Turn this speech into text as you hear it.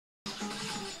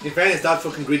In fairness, that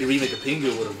fucking greedy remake of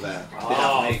Pingu would have did that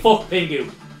for me. Fuck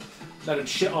Pingu. Let him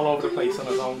shit all over the place on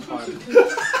his own time.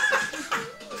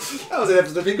 That was an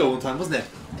episode of Pingu one time, wasn't it?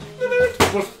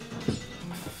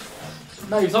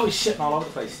 No, he was always shitting all over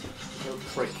the place. You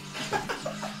prick.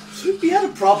 We had a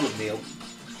problem, Neil.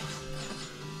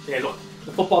 Yeah, look.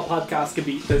 The football podcast could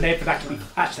be, the name for that could be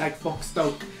hashtag fuck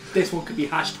Stoke. This one could be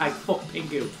hashtag fuck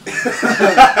Pingu.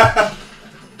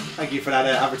 Thank you for that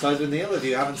advertisement, Neil. If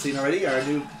you haven't seen already, our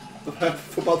new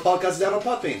football podcast is out on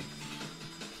Podbean.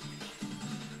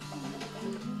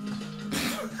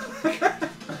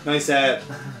 Nice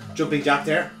jumping jack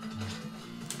there.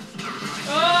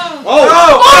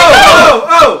 Oh!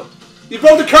 Oh! You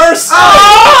broke the curse!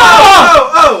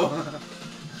 Oh!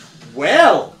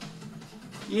 Well,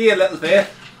 Yeah, little bit.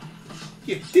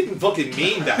 you didn't fucking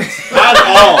mean that at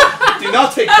all. Do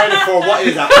not take credit for what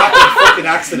is a happy fucking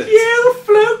accident. You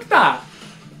fluked that!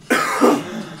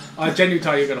 I genuinely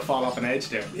thought you were going to fall off an edge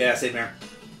there. Yeah, same here.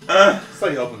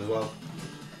 Slightly open as well.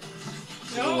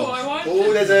 No, I want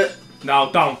Oh, there's a...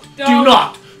 No, don't. Do Don't.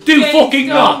 not. Do James, fucking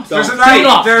don't. not. There's a Do knife.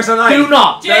 not. There's a knife. Do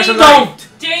not. James, Don't.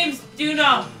 James, do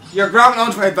not. You're grabbing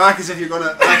onto my back as if you're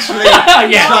gonna actually.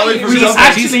 Yeah, stop me from he's jumping.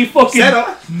 actually fucking set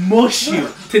up. mush you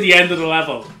to the end of the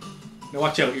level. Now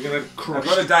watch out, you're gonna I'm crush.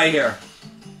 gonna die here.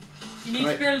 You need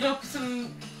Right. to build up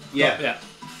some. Yeah. Yeah.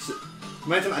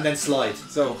 Momentum and then slide.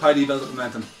 So, how do you build up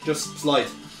momentum? Just slide.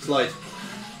 Slide.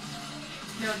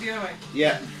 No, the other way.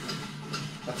 Yeah.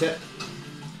 That's it.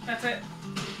 That's it.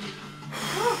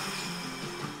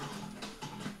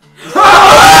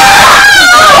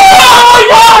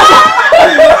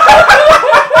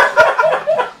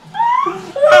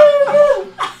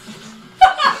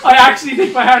 I actually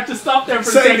think my heart just stopped there for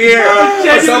a Same second. here. It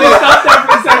genuinely stopped there for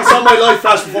a I second. saw my life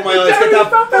flash before my eyes. Get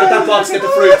that box, get the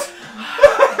fruit.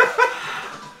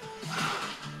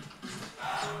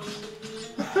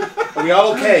 Are we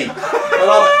all okay? No,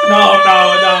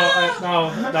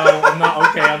 I'm not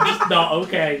okay. I'm just not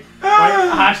okay.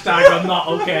 Right? Hashtag I'm not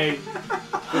okay.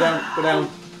 Go down, go down.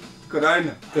 Go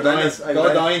down. Go down. Nice.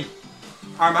 Go down.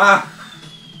 Armagh.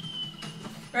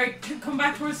 Right, come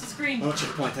back towards the screen. Oh,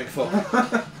 checkpoint, thank fuck.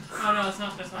 Oh no, it's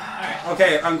not this one. Alright.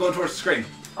 Okay, I'm going towards the screen.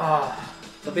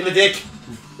 Stop being a dick.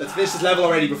 Let's finish this level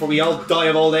already before we all die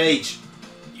of old age.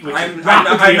 Which I'm is not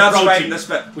rapidly surviving approaching. this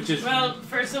bit. Which is Well,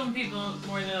 for some people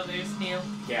more than others, Neil.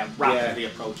 yeah, rapidly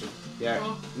approaching. Yeah.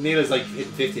 Cool. Neil is like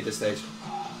hitting 50 at this stage.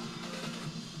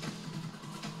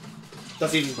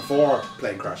 That's even before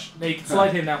playing Crash. No, you can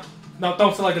slide him now. No,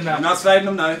 don't slide him now. I'm not sliding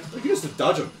them now. You can just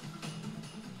dodge him.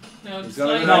 No, He's just got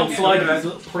slide it. No, again. slide him, you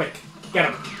little prick. Get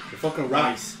him. You fucking rat.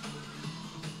 Nice.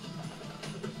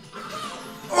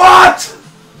 What?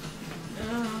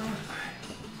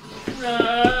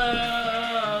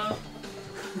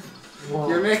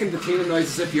 You're making the team noise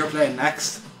as if you're playing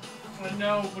next. I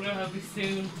know, but it'll be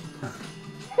soon.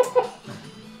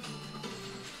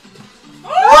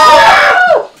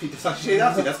 That's actually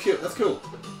that's cute. That's cool.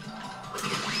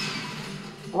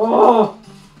 Oh!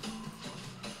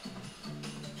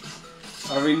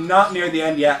 Are we not near the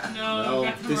end yet? No, No,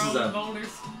 back to the this is rolling a- boulders.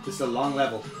 This is a long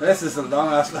level. This is a long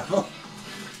ass level.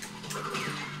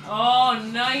 Oh,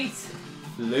 nice.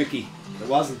 Lukey. It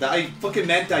wasn't that. I fucking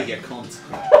meant that, you cunt.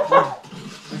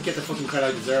 Don't get the fucking credit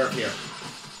I deserve here.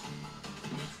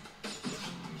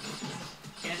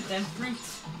 Get them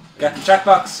fruits. Get the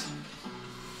checkbox.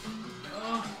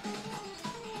 Oh.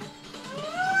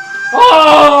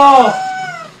 Oh!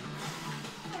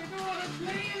 I don't want to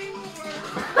play anymore.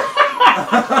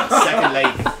 Second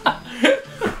late.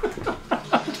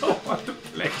 I don't want to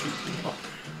play anymore.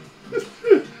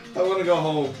 I want to go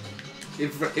home.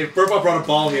 If Burpa brought a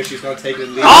ball here, she's going to take it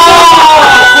and leave.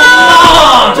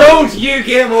 Oh! Don't you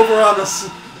game over on us.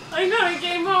 I got a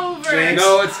game over.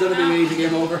 No, it's gonna be me to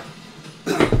game over.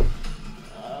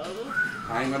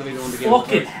 I'm gonna be the one to game over.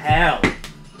 Fucking hell.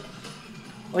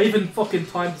 I even fucking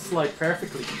timed the slide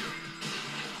perfectly.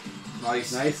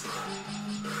 Nice. Nice.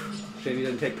 Shame you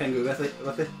didn't take Pingu with it.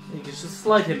 You can just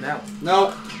slide him now.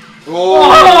 No.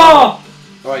 Oh!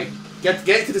 Alright. Get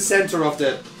to the centre of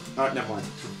the... Alright, never mind.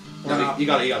 No. You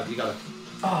got it.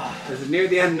 Oh, Is it near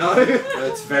the end now?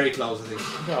 It's very close, I think.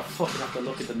 I'm gonna fucking have to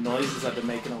look at the noises I've been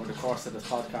making over the course of this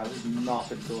podcast. It's not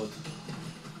been good.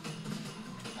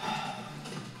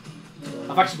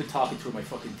 I've actually been talking through my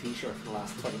fucking t-shirt for the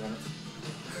last 20 minutes.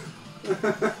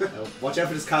 No, watch out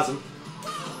for this chasm.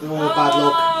 Oh, bad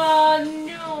luck. Oh,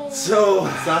 no. So,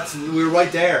 we're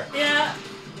right there. Yeah.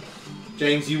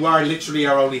 James, you are literally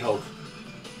our only hope.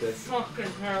 This. Fucking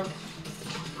hell.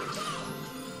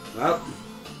 Well.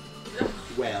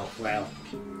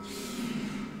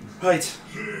 Right.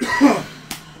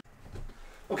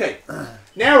 Okay,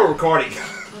 now we're recording.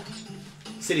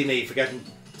 Silly me, forgetting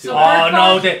to... Oh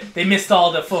no, they missed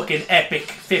all the fucking epic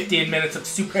 15 minutes of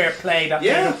superb play that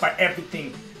made up for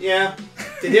everything. Yeah,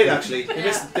 they did actually. They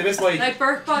missed my... Like,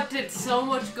 Burkbot did so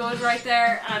much good right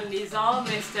there, and he's all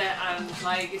missed it, and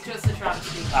like, it's just a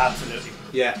travesty. Absolutely.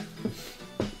 Yeah.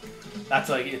 That's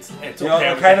like, it's You know,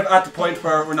 we're kind of at the point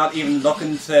where we're not even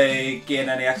looking to gain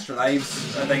any extra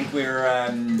lives. I think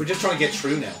we're just trying to get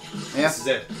through now. Yeah. This is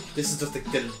it. This is just the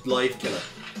live killer.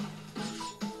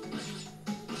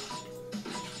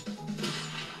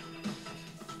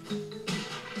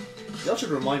 Y'all should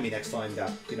remind me next time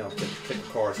that, you know, to click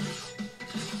record.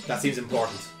 That seems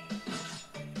important.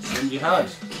 And you had.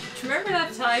 Do you remember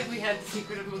that time we had the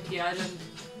Secret of Monkey Island?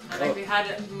 And like we had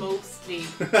it mostly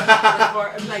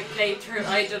like played through.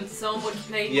 I had done so much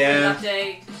playthrough that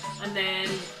day, and then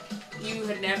you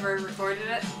had never recorded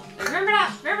it. Like, remember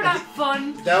that? Remember that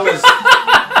fun? That was...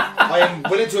 I am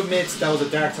willing to admit that was a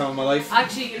dark time in my life.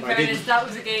 Actually, in fairness, that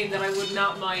was a game that I would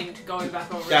not mind going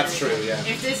back over. That's true, yeah.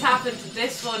 If this happened to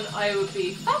this one, I would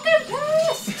be fucking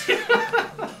pissed.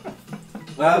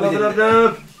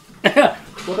 Motherfuckers!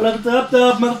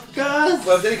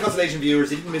 Well, with any consolation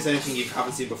viewers, if you didn't miss anything you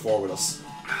haven't seen before with us.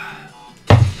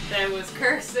 There was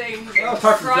cursing,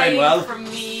 apart from playing well. from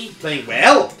me. Playing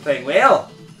well? Playing well.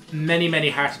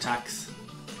 Many heart attacks.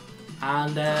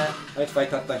 And I'd fight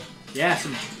that thing. yeah,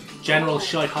 some general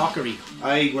shite hawkery.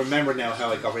 I remember now how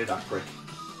I got rid of that prick.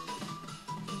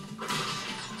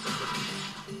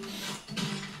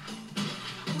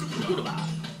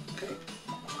 Okay.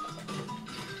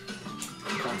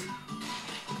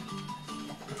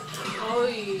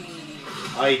 Oi.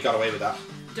 I got away with that.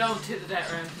 Don't do the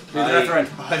death round. Do the death round.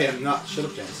 I am not. Shut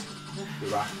up, James. You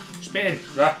rat. Spin.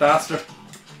 Rat bastard.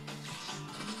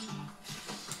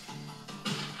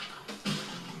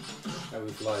 How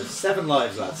we've lives. 7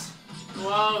 lives, lads.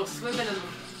 Whoa, swimming in them.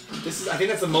 This is. I think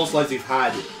that's the most lives we've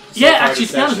had. So Yeah, far actually,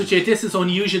 this to be honest session. with you, this is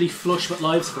unusually flush with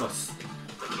lives for us.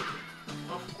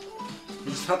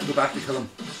 You just have to go back to kill him.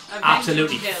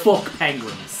 Absolutely. Fuck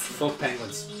penguins. Fuck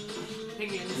penguins.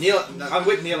 Penguins. Neil, I'm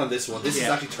with Neil on this one. This has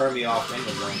actually turned me off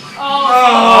penguins. Right?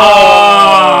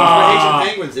 I hate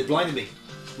penguins. It blinded me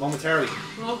momentarily.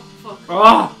 Oh, fuck.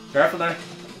 Oh! Careful now.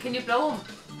 Can you blow them?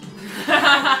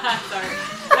 Sorry.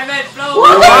 I meant blow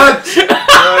What? What?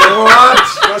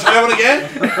 Want to try that one again?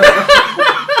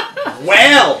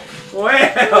 Well.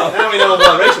 Now we know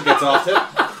what Rachel gets off to.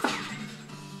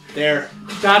 They're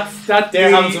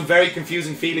having some very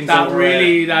confusing feelings. That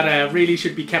really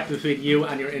should be kept between you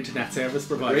and your internet service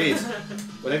provider. Agreed.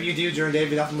 Whatever you do during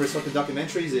David Attenborough's fucking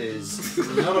documentaries is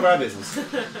none of our business.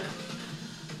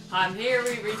 And here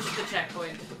we reach the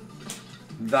checkpoint.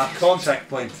 That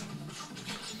checkpoint.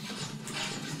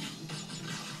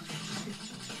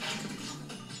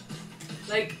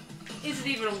 Like, is it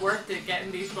even worth it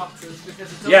getting these boxes?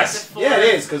 Because it's only Yes. the 4. Yeah,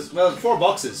 it is, because, well, 4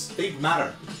 boxes, they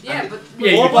matter. Yeah, but...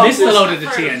 Yeah, Four you boxes missed a load of the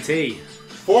for- TNT.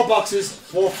 4 boxes,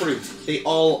 4 fruit. They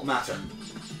all matter.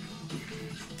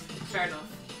 Fair enough.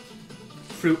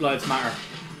 Fruit lives matter.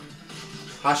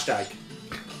 Hashtag.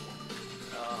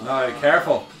 No,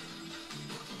 careful.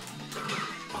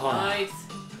 Oh. Nice.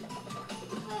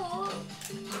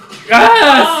 Yes!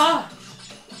 Ah!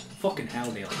 Fucking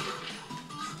hell, Neil.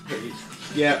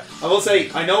 Yeah, I will say,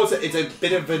 I know it's a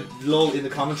bit of a lull in the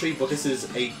commentary, but this is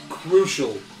a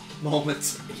crucial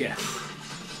moment. Yes.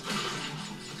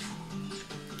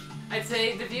 I'd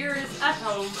say the viewers at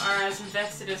home are as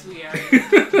invested as we are.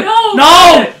 No!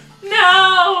 No!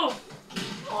 No!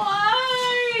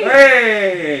 Why?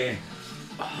 Hey!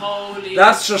 Holy...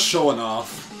 That's just showing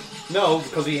off. No,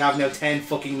 because we have now 10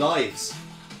 fucking lives.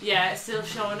 Yeah, it's still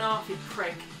showing off, you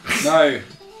prick. Now,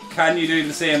 can you do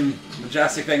the same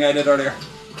majestic thing I did earlier?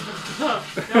 No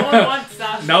one wants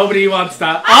that. Nobody wants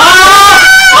that.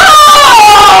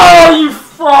 Oh, you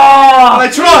fraud! I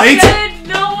tried! Said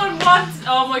no one wants...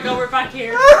 Oh my god, we're back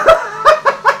here.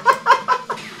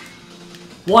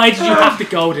 Why did you have to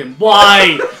goad him?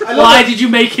 Why? Why did you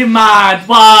make him mad?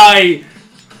 Why?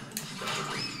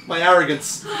 My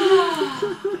arrogance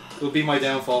will be my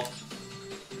downfall.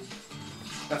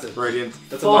 That's it. Brilliant.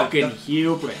 That's Fucking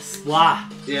hubris. What?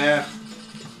 Yeah.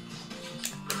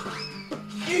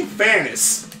 In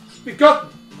fairness, we've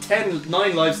got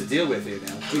 9 lives to deal with here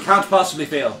now. We can't possibly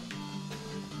fail.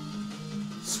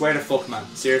 Swear to fuck, man.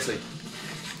 Seriously.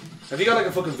 Have you got like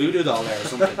a fucking voodoo doll there or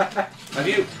something?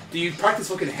 Do you practice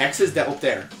fucking hexes that up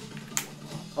there?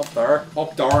 Up there.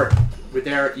 Up there. With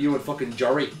there, you and fucking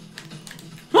Jory.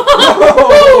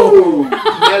 Oh!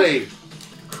 Nelly.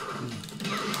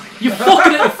 You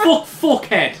fucking little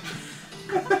fuckhead.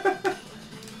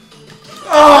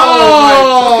 Oh my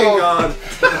fucking god.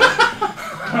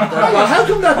 Well, how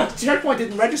come that checkpoint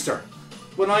didn't register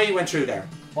when I went through there?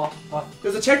 What?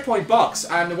 There's a checkpoint box,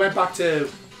 and it went back to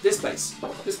this place,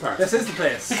 this part. This is the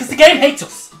place. Because the game hates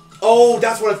us. Oh,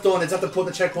 that's what it's done. It's had to put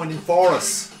the checkpoint in for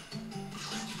us.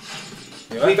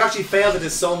 Yeah. We've actually failed at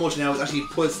this so much now. It's actually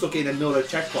stuck in another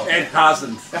checkpoint. It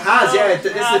hasn't. It has, yeah.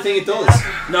 This is the thing it does.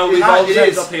 No, we've always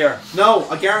ended up here. No,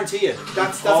 I guarantee you.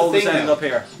 That's the Always thing ended now. up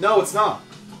here. No, it's not.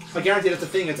 I guarantee that's the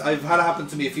thing. I've had it happen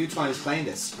to me a few times playing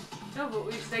this. No,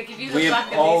 but they give you the We back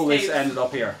have of always these tapes. ended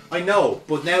up here. I know,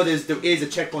 but now there is a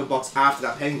checkpoint box after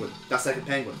that penguin. That second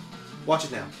penguin. Watch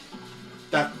it now.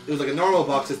 It was like a normal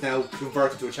box that's now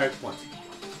converted to a checkpoint.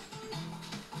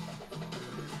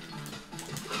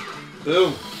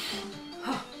 Boom.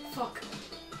 Fuck.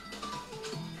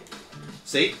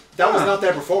 See? That was not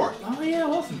there before. Oh yeah, it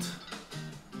wasn't.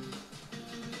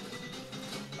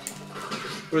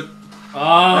 But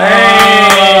Oh.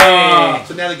 Hey!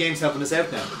 so now the game's helping us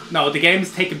out now. No, the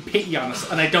game's taking pity on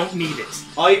us, and I don't need it.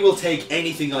 I will take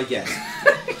anything I get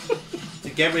to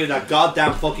get rid of that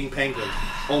goddamn fucking penguin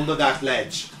under that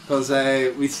ledge. Because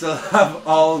we still have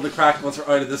all the crack once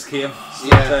we're out of this cave.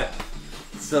 Yeah.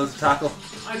 Still to tackle.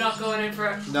 I'm not going in for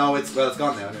it. No, it's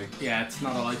gone now anyway. Yeah, it's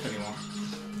not alive anymore.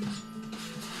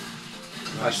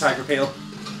 Hashtag repeal.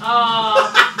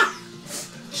 Oh,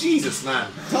 Jesus, man.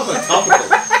 Talk about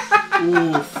topical.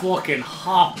 Ooh, fucking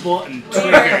hot button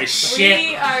trigger shit.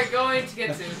 we are going to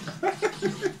get soon.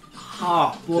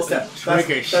 Hot button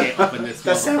trigger shit up in this.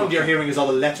 The sound you're hearing is all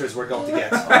the letters we're going to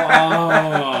get.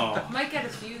 Oh. Might get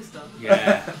us fused though.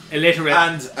 Yeah. Illiterate.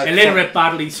 And illiterate,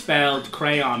 badly spelled,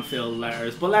 crayon-filled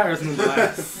letters, but letters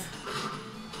nonetheless.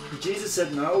 Jesus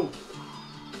said no.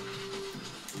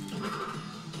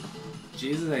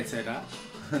 Jesus ain't say that.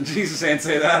 Jesus ain't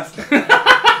say that.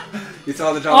 You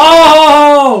saw the John.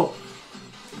 Oh!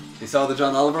 You saw the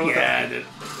John Oliver with Yeah, I that? did.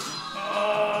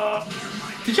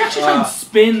 Did you actually try and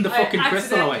spin the fucking I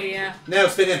crystal accidentally, away? Yeah. Now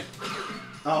spin him.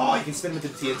 Oh, you can spin him into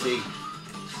the TNT.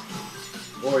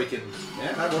 Or you can...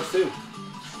 Yeah, that works too.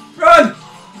 Run!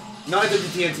 Not into the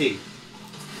TNT.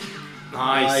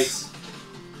 Nice.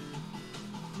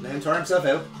 Let him turn himself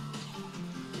out.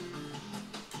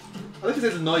 I like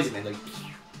there's a noise in it, like...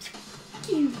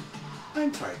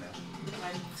 I'm tired now.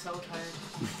 I'm so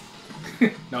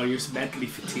tired. No, you're mentally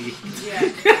fatigued.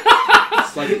 Yeah.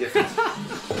 Slightly different.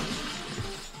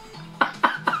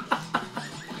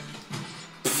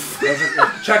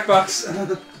 Checkbox.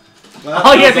 Well,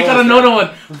 Oh that yes, was I got always another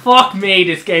one. Fuck me,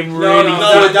 this game really. there.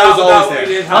 No, that was always there.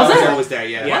 we did That was have it. always there,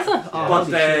 yeah. Was it? Yeah. Oh, But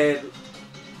holy shit.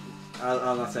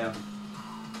 I'll not say him.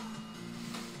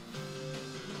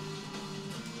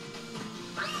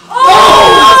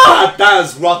 Oh! That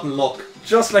is rotten luck.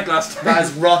 Just like last time. That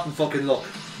is rotten fucking luck.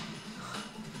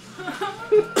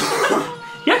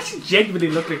 You actually genuinely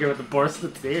look like you're with a burst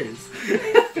of tears.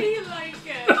 I feel like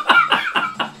it.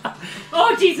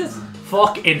 Oh Jesus.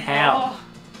 Fucking hell. Oh.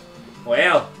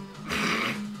 Well.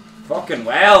 Fucking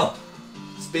well.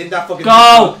 Spin that fucking...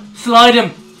 Go! Slide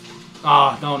him!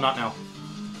 Oh, no, not now.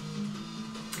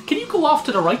 Can you go off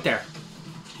to the right there?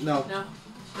 No. No.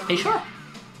 Are you sure?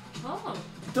 Oh.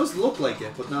 It does look like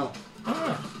it, but no.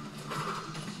 Ah.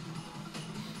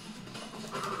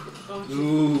 Oh.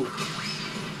 Ooh.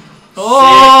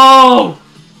 Oh!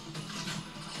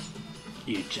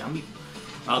 You jammy.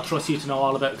 I'll trust you to know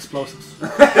all about explosives.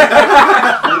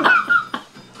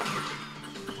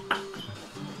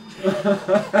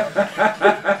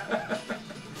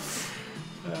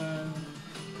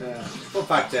 Fun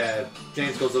fact,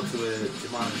 James goes up to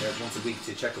a man there once a week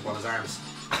to check up on his arms.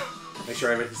 Make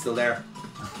sure everything's still there.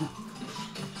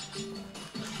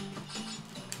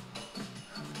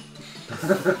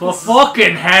 For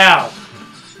fucking hell!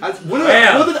 Would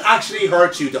it actually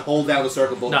hurt you to hold down the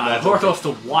circle button? Nah, it hurt us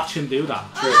to watch him do that.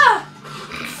 True.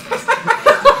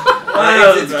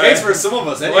 Ah! It's the case for some of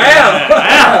us, anyway.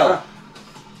 Well!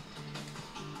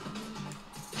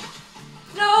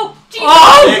 No. Jesus.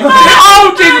 Oh!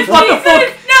 Oh, Jesus, what the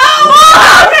fuck?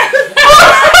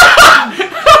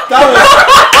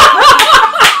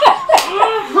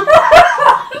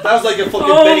 That was like a fucking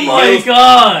Oh Benny my Hill.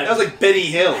 god! That was like Benny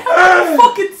Hill.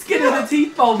 Fucking skin of the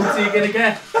teeth moments are you gonna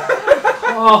get?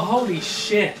 Oh, holy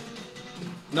shit.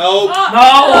 No. No!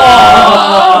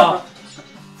 Oh.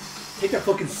 Take that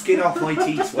fucking skin off my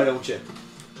teeth, why don't you?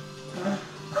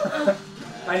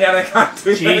 And yet I can't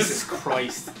do Jesus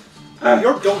Christ.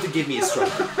 You're going to give me a stroke.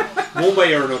 One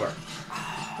way or another.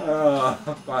 Oh,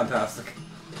 fantastic.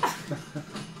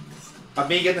 Of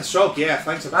me getting a stroke, yeah,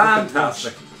 thanks for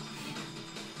Fantastic.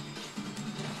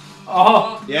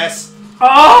 Oh! Yes.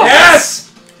 Oh!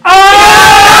 Yes! Oh!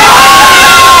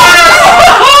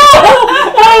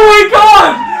 Oh my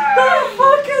god!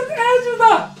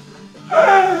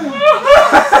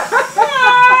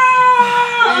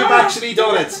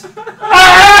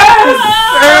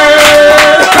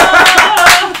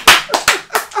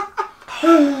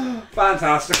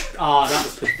 Oh, that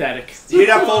was pathetic. Do you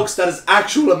hear that, folks? That is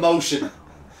actual emotion.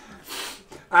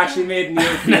 Actually made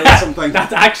Neil feel something.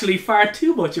 That's actually far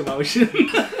too much emotion.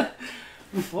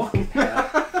 Fucking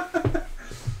hell.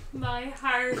 My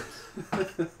heart.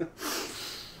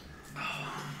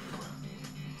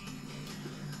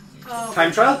 Oh.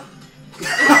 Time trial?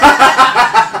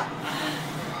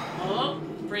 Oh,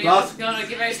 Bria's gonna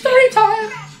give out Story time!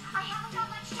 I haven't got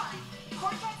much time.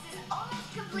 Cortex is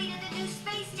almost completed the new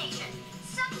space station.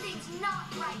 Something's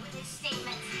not right with his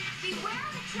statements. Beware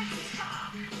of the tricks he's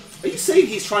got. Are you saying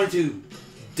he's trying to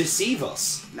deceive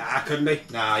us? Nah, couldn't be.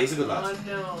 Nah, he's a good lad. Oh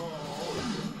no.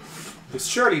 He's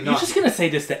surely You're not. just gonna say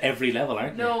this to every level,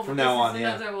 aren't you? No, From but now this on, is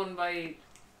yeah. another one by...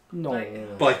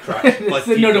 No. By crack. It's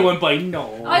another one by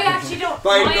no. I actually don't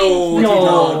By mind no. the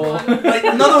No. one. Like,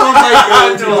 another one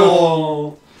by no.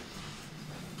 No.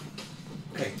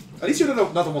 Okay. At least you're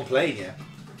not the one playing yet.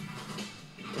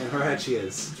 In her head she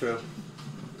is. True.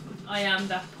 I am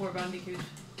that poor Bandicoot.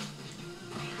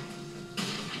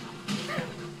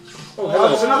 Oh, hello.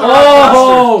 There's another rat bastard.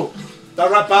 Oh! That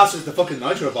rat bastard is the fucking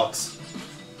nitro box.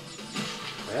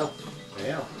 Well.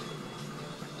 Well.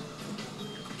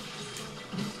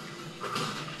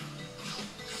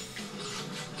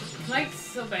 Can I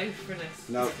sub out for this?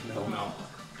 No. No.